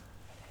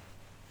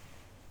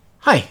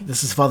Hi,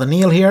 this is Father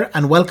Neil here,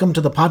 and welcome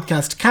to the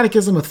podcast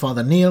Catechism with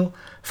Father Neil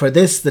for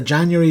this, the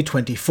January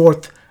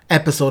 24th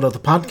episode of the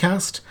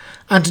podcast.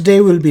 And today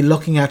we'll be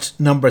looking at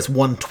numbers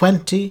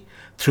 120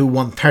 through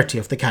 130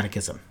 of the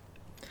Catechism.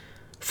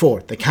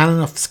 4. The Canon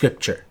of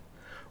Scripture.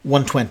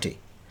 120.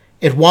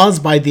 It was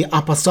by the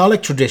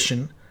apostolic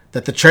tradition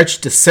that the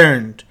Church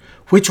discerned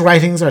which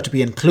writings are to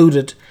be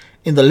included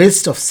in the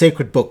list of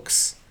sacred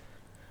books.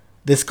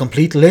 This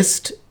complete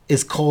list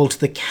is called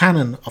the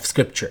Canon of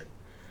Scripture.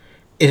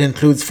 It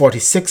includes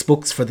 46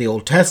 books for the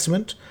Old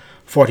Testament,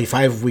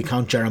 45 if we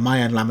count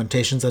Jeremiah and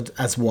Lamentations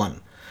as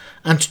one,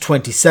 and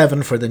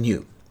 27 for the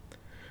New.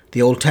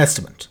 The Old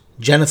Testament: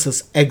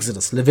 Genesis,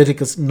 Exodus,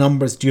 Leviticus,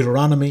 Numbers,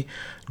 Deuteronomy,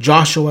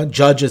 Joshua,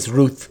 Judges,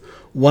 Ruth,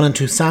 1 and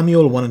 2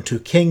 Samuel, 1 and 2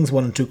 Kings,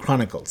 1 and 2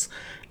 Chronicles,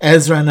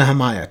 Ezra and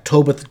Nehemiah,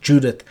 Tobit,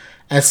 Judith,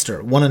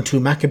 Esther, 1 and 2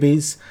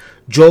 Maccabees,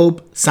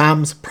 Job,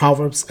 Psalms,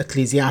 Proverbs,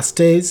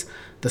 Ecclesiastes,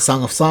 the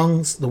Song of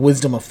Songs, the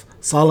Wisdom of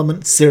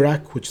Solomon,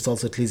 Sirach, which is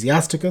also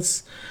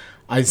Ecclesiasticus,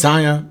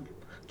 Isaiah,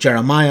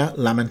 Jeremiah,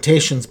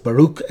 Lamentations,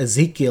 Baruch,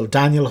 Ezekiel,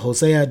 Daniel,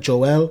 Hosea,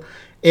 Joel,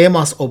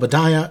 Amos,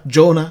 Obadiah,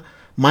 Jonah,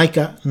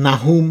 Micah,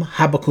 Nahum,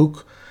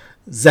 Habakkuk,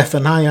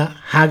 Zephaniah,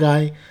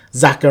 Haggai,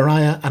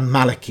 Zechariah, and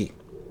Malachi.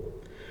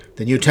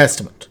 The New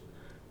Testament: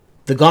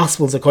 the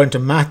Gospels according to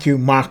Matthew,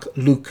 Mark,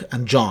 Luke,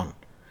 and John,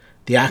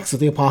 the Acts of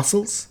the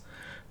Apostles,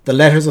 the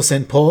letters of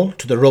St. Paul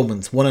to the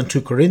Romans, 1 and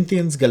 2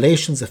 Corinthians,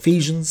 Galatians,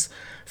 Ephesians,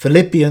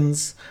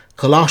 Philippians,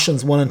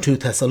 Colossians, 1 and 2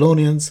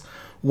 Thessalonians,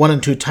 1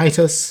 and 2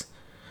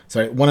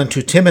 1 and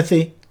 2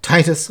 Timothy,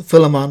 Titus,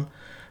 Philemon,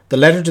 the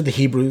letter to the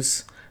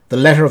Hebrews, the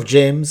letter of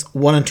James,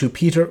 1 and 2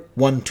 Peter,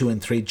 1, 2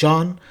 and 3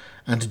 John,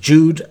 and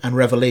Jude and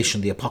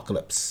Revelation, the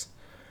Apocalypse.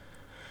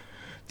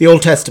 The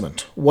Old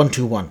Testament,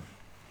 121.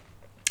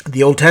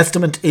 The Old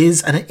Testament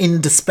is an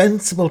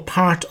indispensable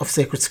part of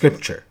sacred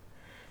scripture.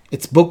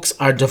 Its books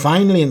are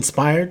divinely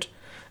inspired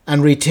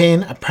and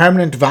retain a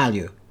permanent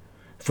value,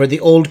 for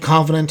the Old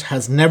Covenant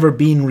has never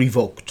been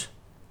revoked.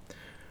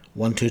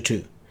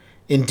 122.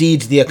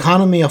 Indeed, the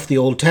economy of the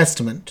Old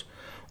Testament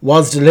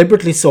was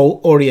deliberately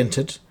so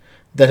oriented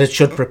that it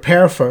should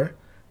prepare for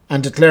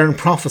and declare in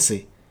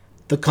prophecy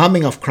the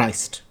coming of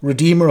Christ,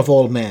 Redeemer of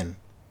all men,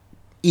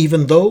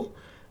 even though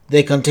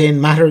they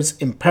contain matters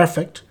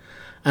imperfect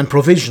and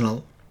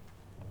provisional.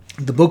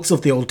 The books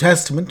of the Old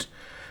Testament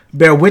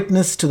bear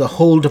witness to the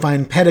whole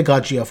divine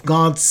pedagogy of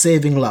God's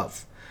saving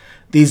love.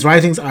 These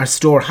writings are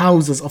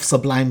storehouses of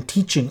sublime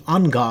teaching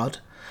on God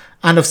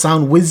and of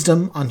sound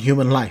wisdom on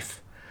human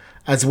life,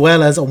 as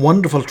well as a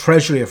wonderful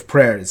treasury of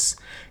prayers.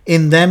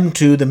 In them,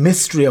 too, the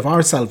mystery of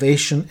our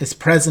salvation is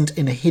present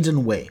in a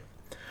hidden way.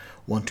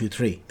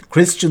 123. The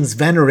Christians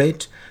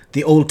venerate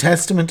the Old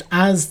Testament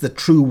as the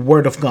true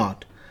Word of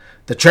God.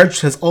 The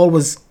Church has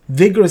always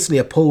vigorously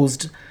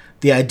opposed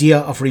the idea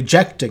of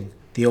rejecting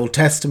the Old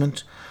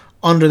Testament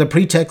under the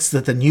pretext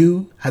that the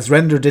New has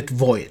rendered it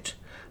void,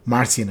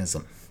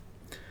 Marcionism.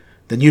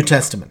 The New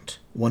Testament,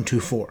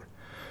 124.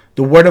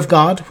 The Word of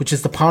God, which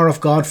is the power of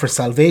God for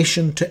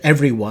salvation to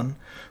everyone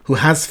who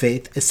has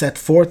faith, is set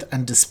forth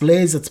and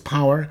displays its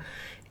power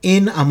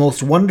in a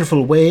most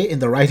wonderful way in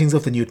the writings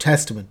of the New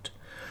Testament,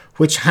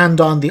 which hand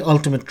on the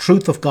ultimate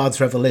truth of God's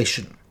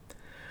revelation.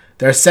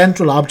 Their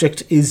central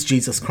object is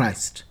Jesus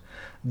Christ,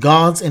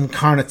 God's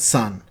incarnate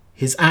Son,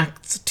 his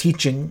acts,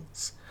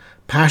 teachings,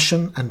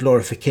 passion and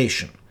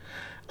glorification,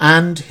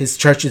 and his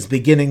Church's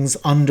beginnings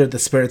under the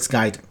Spirit's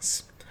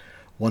guidance.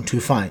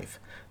 125.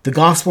 The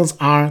Gospels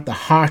are the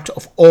heart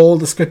of all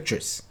the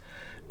Scriptures,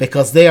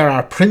 because they are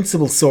our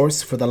principal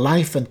source for the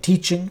life and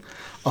teaching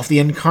of the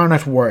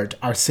incarnate Word,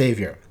 our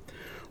Saviour.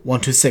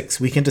 126.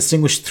 We can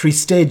distinguish three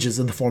stages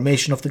in the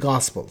formation of the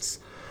Gospels.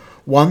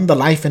 1. The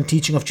life and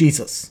teaching of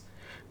Jesus.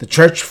 The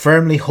Church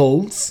firmly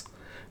holds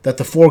that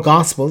the four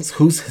Gospels,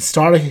 whose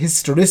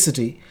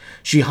historicity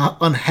she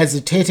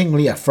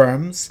unhesitatingly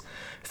affirms,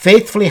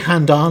 faithfully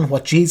hand on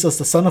what Jesus,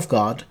 the Son of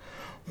God,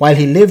 while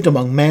he lived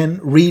among men,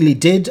 really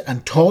did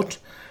and taught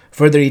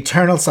for their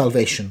eternal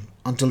salvation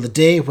until the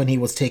day when he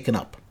was taken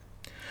up.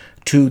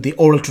 2. The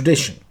oral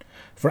tradition.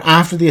 For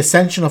after the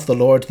ascension of the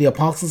Lord, the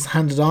apostles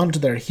handed on to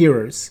their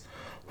hearers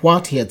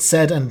what he had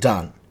said and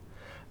done,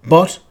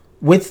 but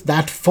with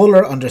that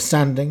fuller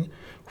understanding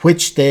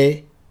which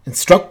they,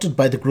 instructed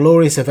by the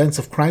glorious events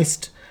of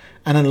Christ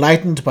and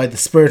enlightened by the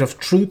Spirit of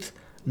truth,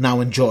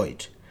 now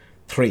enjoyed.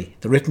 3.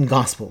 The written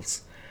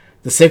Gospels.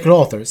 The sacred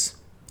authors,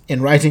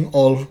 in writing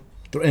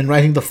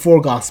the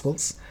four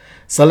Gospels,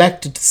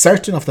 selected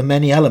certain of the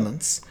many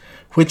elements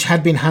which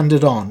had been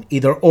handed on,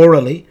 either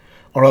orally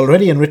or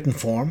already in written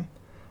form.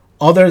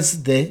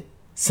 Others they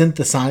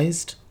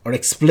synthesized or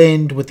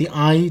explained with the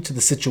eye to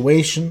the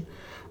situation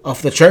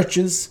of the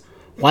churches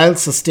while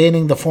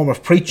sustaining the form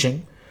of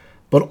preaching,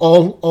 but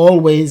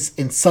always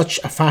in such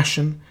a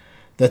fashion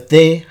that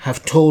they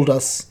have told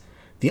us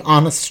the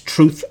honest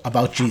truth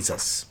about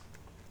Jesus.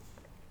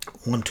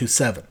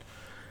 127.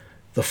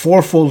 The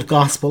fourfold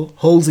gospel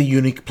holds a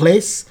unique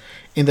place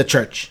in the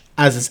Church,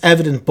 as is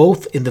evident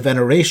both in the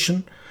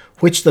veneration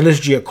which the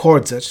liturgy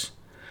accords it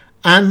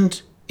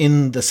and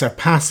in the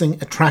surpassing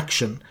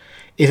attraction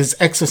It is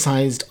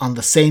exercised on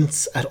the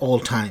saints at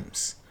all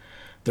times.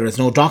 There is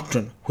no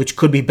doctrine which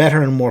could be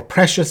better and more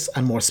precious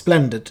and more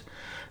splendid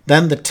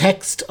than the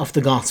text of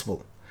the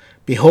gospel.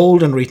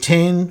 Behold and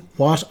retain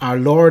what our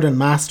Lord and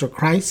Master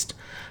Christ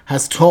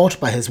has taught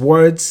by his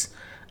words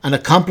and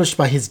accomplished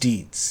by his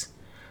deeds.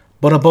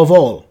 But above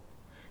all,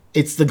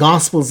 it's the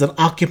Gospels that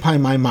occupy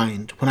my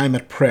mind when I'm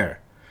at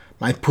prayer.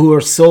 My poor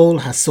soul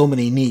has so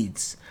many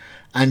needs,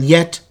 and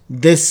yet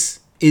this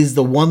is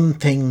the one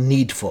thing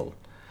needful.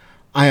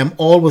 I am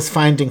always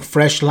finding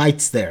fresh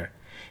lights there,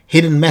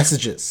 hidden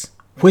messages,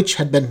 which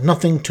had meant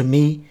nothing to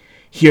me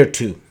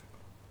hereto.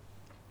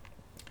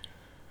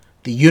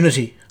 The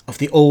unity of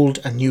the Old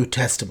and New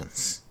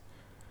Testaments.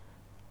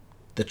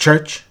 The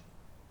Church,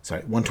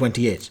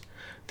 128.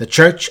 The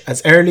Church,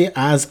 as early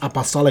as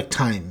apostolic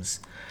times,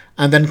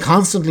 and then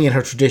constantly in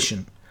her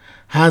tradition,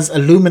 has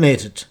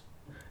illuminated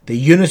the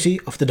unity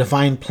of the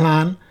divine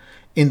plan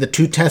in the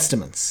two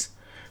testaments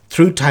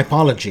through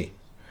typology,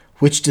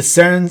 which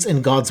discerns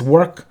in God's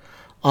work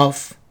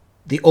of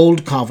the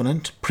Old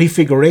Covenant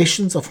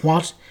prefigurations of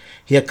what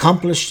he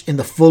accomplished in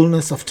the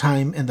fullness of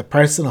time in the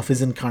person of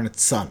his incarnate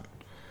Son.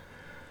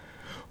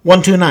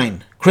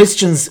 129.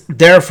 Christians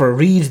therefore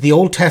read the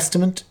Old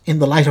Testament in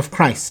the light of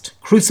Christ,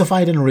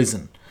 crucified and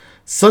risen.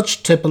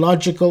 Such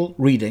typological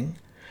reading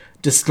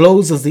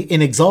discloses the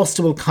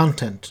inexhaustible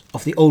content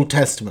of the Old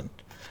Testament,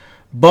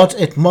 but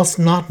it must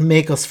not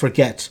make us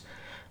forget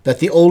that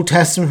the Old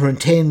Testament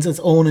retains its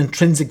own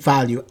intrinsic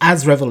value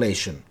as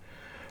revelation,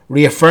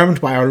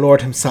 reaffirmed by our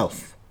Lord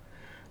himself,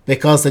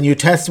 because the New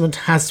Testament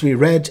has to be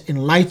read in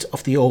light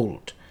of the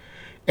Old.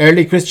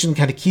 Early Christian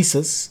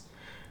catechesis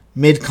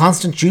made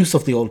constant use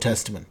of the Old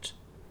Testament.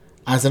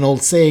 As an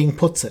old saying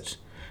puts it,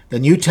 the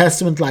New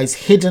Testament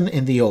lies hidden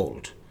in the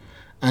Old,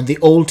 and the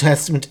Old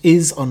Testament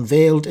is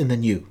unveiled in the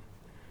New.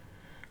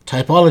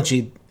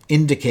 Typology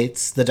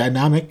indicates the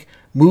dynamic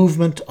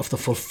movement of the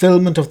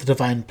fulfillment of the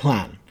divine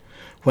plan,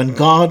 when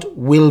God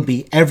will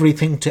be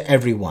everything to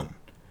everyone.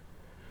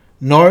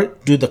 Nor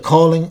do the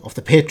calling of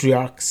the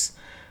patriarchs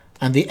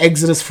and the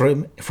exodus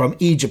from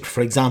Egypt,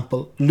 for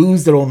example,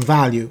 lose their own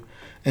value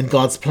in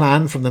God's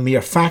plan from the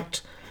mere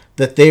fact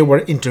that they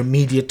were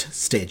intermediate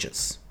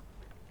stages.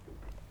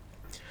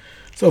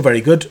 So very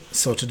good.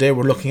 So today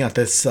we're looking at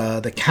this,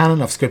 the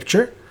canon of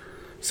Scripture.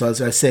 So as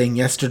I was saying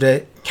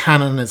yesterday,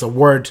 canon is a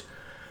word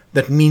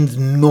that means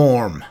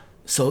norm.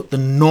 So the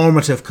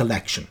normative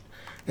collection.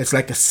 It's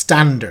like a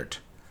standard.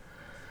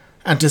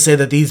 And to say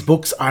that these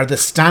books are the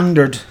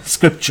standard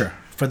Scripture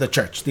for the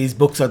Church. These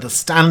books are the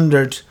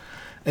standard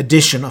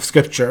edition of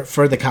Scripture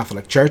for the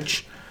Catholic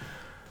Church.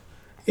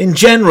 In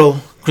general,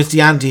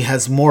 Christianity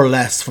has more or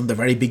less from the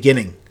very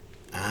beginning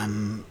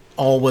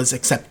always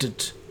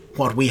accepted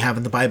what we have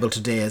in the Bible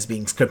today as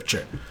being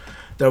Scripture.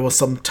 There was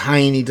some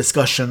tiny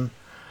discussion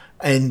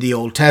in the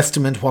Old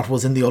Testament, what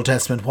was in the Old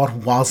Testament, what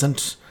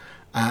wasn't.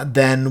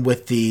 Then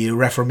with the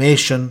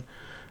Reformation,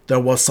 there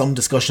was some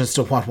discussion as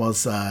to what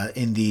was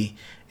in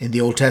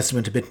the Old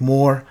Testament a bit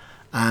more,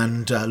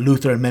 and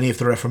Luther and many of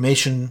the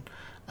Reformation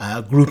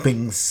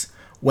groupings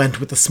went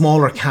with the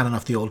smaller canon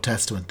of the Old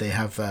Testament. They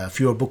have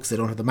fewer books. They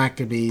don't have the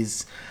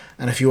Maccabees,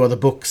 and a few other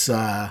books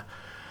are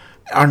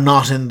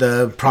not in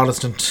the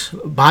Protestant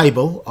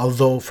Bible,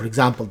 although, for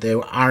example, they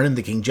are in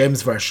the King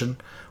James Version,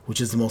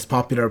 which is the most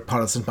popular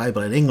Protestant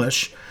Bible in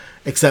English,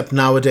 except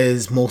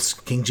nowadays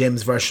most King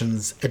James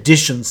Version's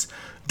editions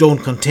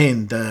don't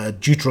contain the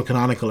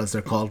deuterocanonical, as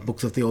they're called,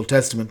 books of the Old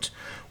Testament,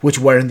 which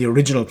were in the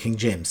original King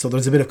James. So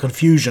there's a bit of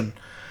confusion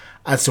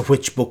as to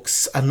which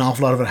books. An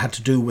awful lot of it had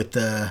to do with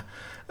the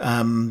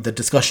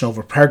discussion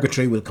over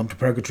purgatory. We'll come to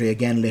purgatory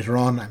again later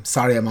on. I'm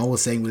sorry, I'm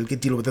always saying we'll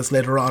deal with this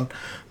later on,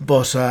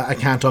 but I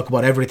can't talk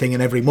about everything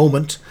in every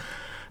moment.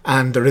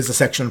 And there is a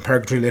section on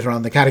purgatory later on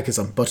in the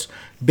Catechism. But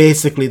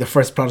basically, the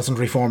first Protestant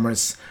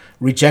reformers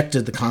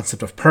rejected the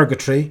concept of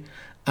purgatory,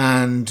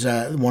 and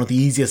one of the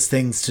easiest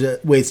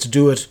ways to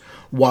do it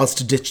was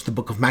to ditch the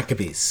Book of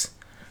Maccabees.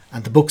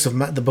 And the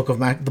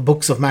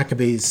books of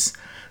Maccabees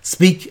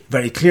speak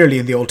very clearly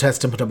in the Old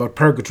Testament about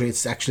purgatory.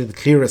 It's actually the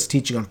clearest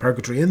teaching on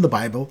purgatory in the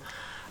Bible,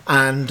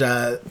 and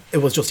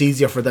it was just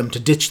easier for them to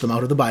ditch them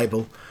out of the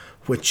Bible,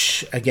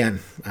 which,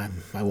 again,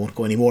 I won't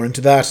go any more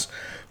into that,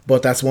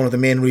 but that's one of the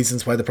main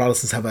reasons why the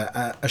Protestants have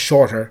a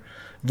shorter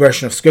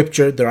version of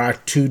Scripture. There are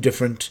two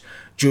different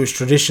Jewish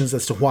traditions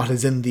as to what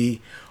is in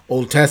the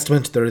Old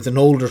Testament. There is an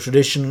older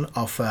tradition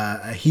of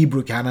a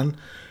Hebrew canon,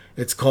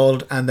 it's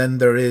called, and then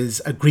there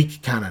is a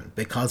Greek canon,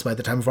 because by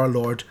the time of our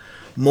Lord,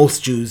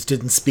 most Jews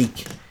didn't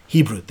speak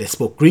Hebrew. They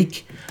spoke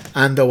Greek,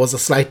 and there was a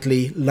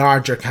slightly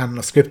larger canon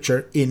of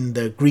Scripture in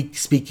the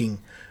Greek-speaking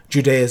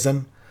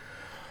Judaism.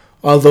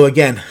 Although,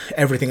 again,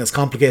 everything is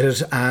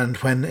complicated, and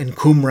when in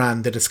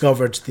Qumran they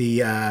discovered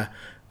the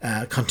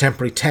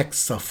contemporary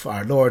texts of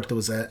our Lord, there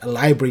was a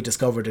library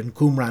discovered in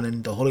Qumran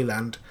in the Holy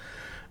Land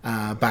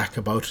back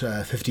about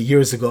 50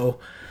 years ago,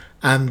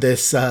 and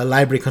this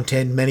library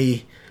contained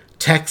many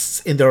texts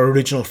in their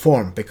original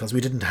form, because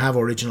we didn't have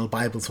original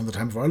Bibles from the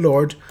time of our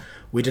Lord.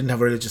 We didn't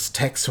have religious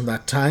texts from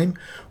that time.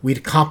 We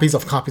had copies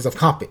of copies of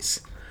copies.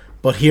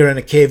 But here in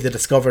a cave, they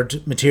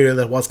discovered material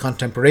that was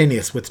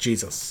contemporaneous with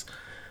Jesus,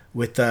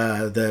 with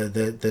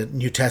the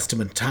New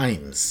Testament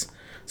times.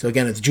 So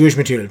again, it's Jewish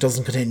material. It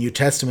doesn't contain New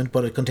Testament,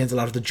 but it contains a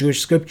lot of the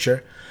Jewish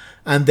scripture.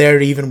 And there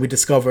even we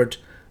discovered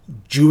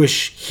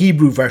Jewish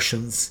Hebrew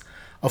versions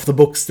of the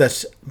books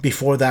that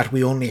before that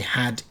we only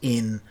had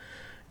in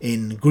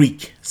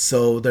Greek.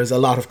 So there's a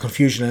lot of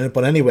confusion in it.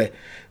 But anyway,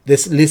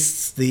 this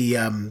lists the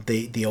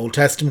Old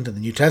Testament and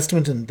the New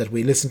Testament, and that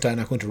we listened to. I'm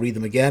not going to read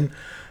them again.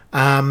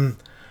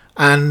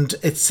 And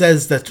it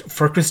says that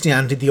for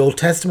Christianity, the Old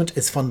Testament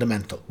is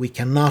fundamental. We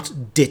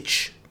cannot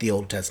ditch the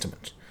Old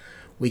Testament.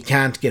 We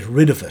can't get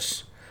rid of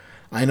it.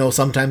 I know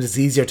sometimes it's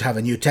easier to have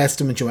a New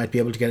Testament. You might be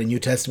able to get a New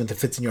Testament that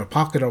fits in your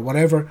pocket or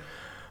whatever,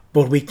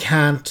 but we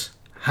can't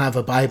have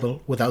a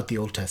Bible without the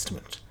Old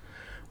Testament.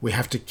 We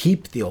have to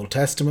keep the Old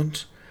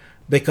Testament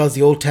because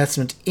the Old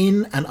Testament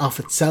in and of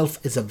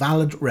itself is a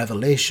valid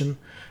revelation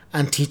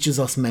and teaches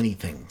us many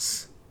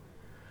things.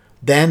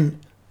 Then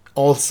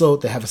also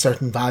they have a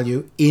certain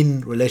value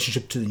in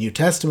relationship to the New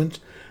Testament.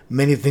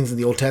 Many of the things in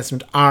the Old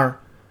Testament are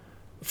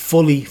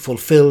fully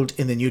fulfilled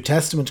in the New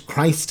Testament.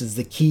 Christ is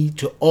the key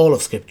to all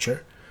of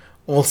Scripture,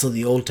 also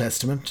the Old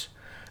Testament.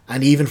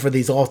 And even for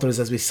these authors,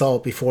 as we saw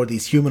before,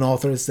 these human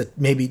authors that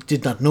maybe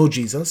did not know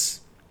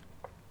Jesus,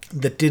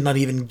 that did not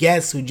even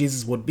guess who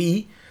Jesus would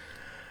be,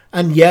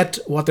 and yet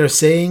what they're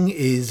saying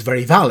is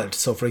very valid.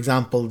 So for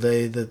example,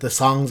 the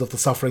songs of the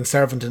suffering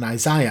servant in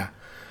Isaiah,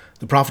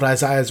 the prophet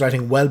Isaiah is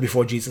writing well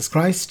before Jesus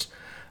Christ,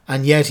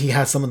 and yet he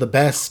has some of the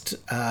best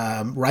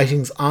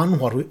writings on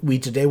what we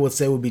today would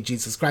say would be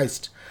Jesus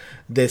Christ.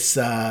 This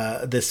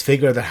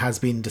figure that has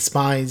been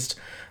despised,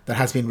 that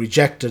has been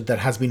rejected, that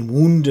has been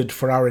wounded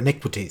for our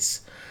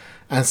iniquities.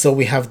 And so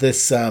we have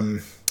this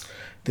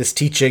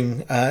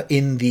teaching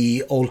in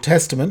the Old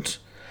Testament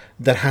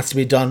that has to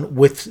be done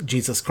with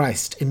Jesus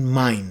Christ in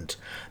mind.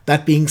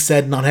 That being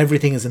said, not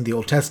everything is in the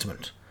Old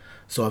Testament.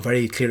 So a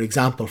very clear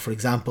example, for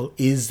example,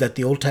 is that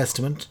the Old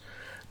Testament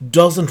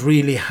doesn't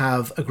really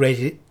have a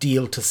great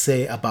deal to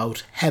say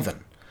about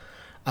heaven,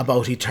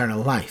 about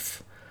eternal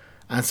life.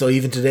 And so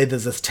even today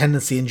there's this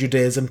tendency in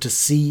Judaism to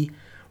see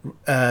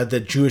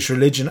the Jewish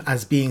religion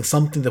as being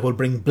something that will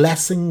bring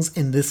blessings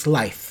in this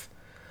life,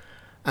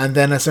 and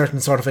then a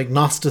certain sort of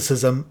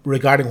agnosticism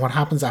regarding what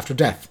happens after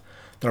death.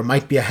 There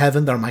might be a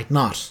heaven, there might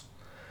not.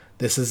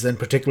 This is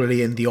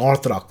particularly in the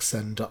Orthodox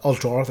and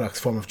ultra-Orthodox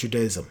form of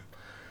Judaism.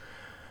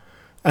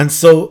 And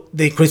so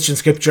the Christian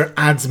scripture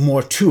adds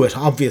more to it,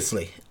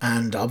 obviously.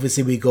 And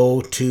obviously we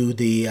go to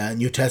the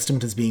New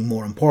Testament as being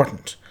more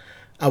important.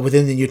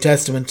 Within the New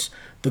Testament,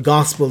 the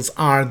Gospels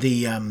are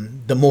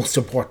the most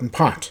important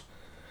part.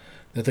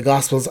 That the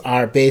Gospels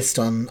are based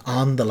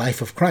on the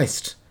life of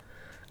Christ.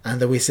 And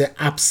that we say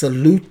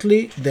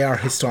absolutely they are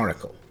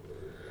historical.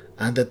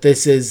 And that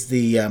this is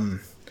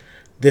the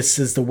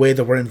way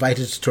that we're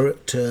invited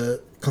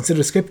to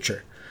consider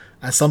Scripture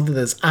as something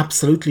that is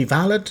absolutely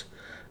valid,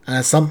 and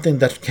as something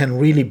that can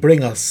really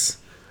bring us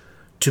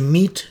to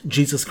meet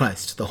Jesus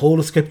Christ. The whole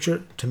of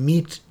Scripture, to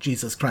meet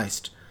Jesus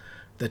Christ.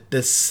 That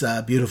this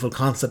beautiful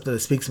concept that it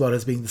speaks about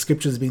as being the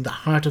Scriptures as being the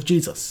heart of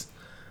Jesus.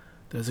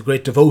 There's a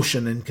great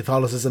devotion in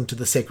Catholicism to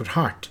the Sacred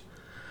Heart.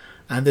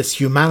 And this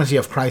humanity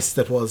of Christ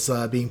that was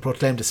being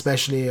proclaimed,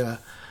 especially a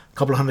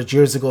couple of hundred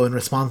years ago in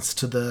response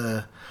to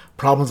the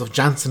problems of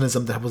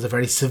Jansenism, that was a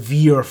very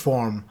severe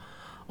form,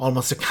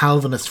 almost a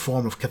Calvinist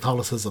form of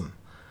Catholicism,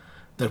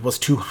 that was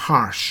too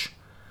harsh.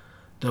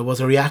 There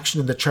was a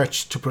reaction in the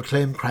church to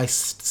proclaim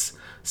Christ's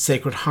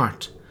Sacred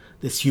Heart,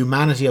 this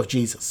humanity of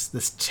Jesus,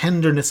 this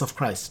tenderness of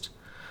Christ.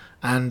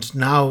 And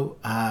now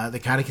the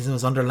Catechism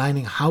is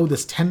underlining how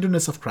this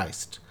tenderness of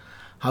Christ,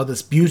 how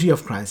this beauty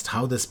of Christ,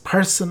 how this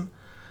person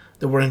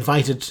that we're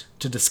invited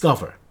to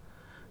discover,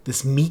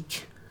 this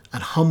meek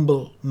and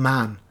humble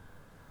man,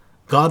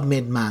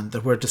 God-made man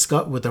that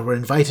we're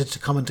invited to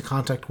come into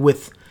contact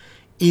with,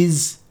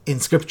 is in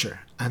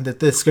Scripture. And that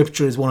this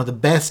Scripture is one of the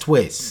best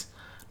ways,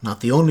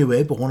 not the only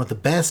way, but one of the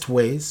best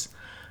ways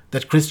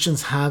that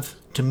Christians have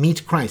to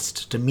meet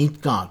Christ, to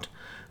meet God,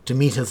 to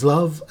meet His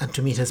love and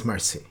to meet His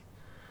mercy.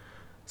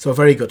 So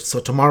very good.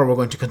 So tomorrow we're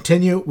going to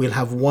continue. We'll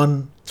have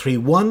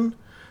 131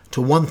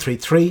 to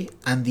 133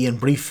 and the in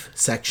brief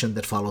section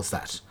that follows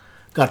that.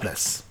 God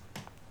bless.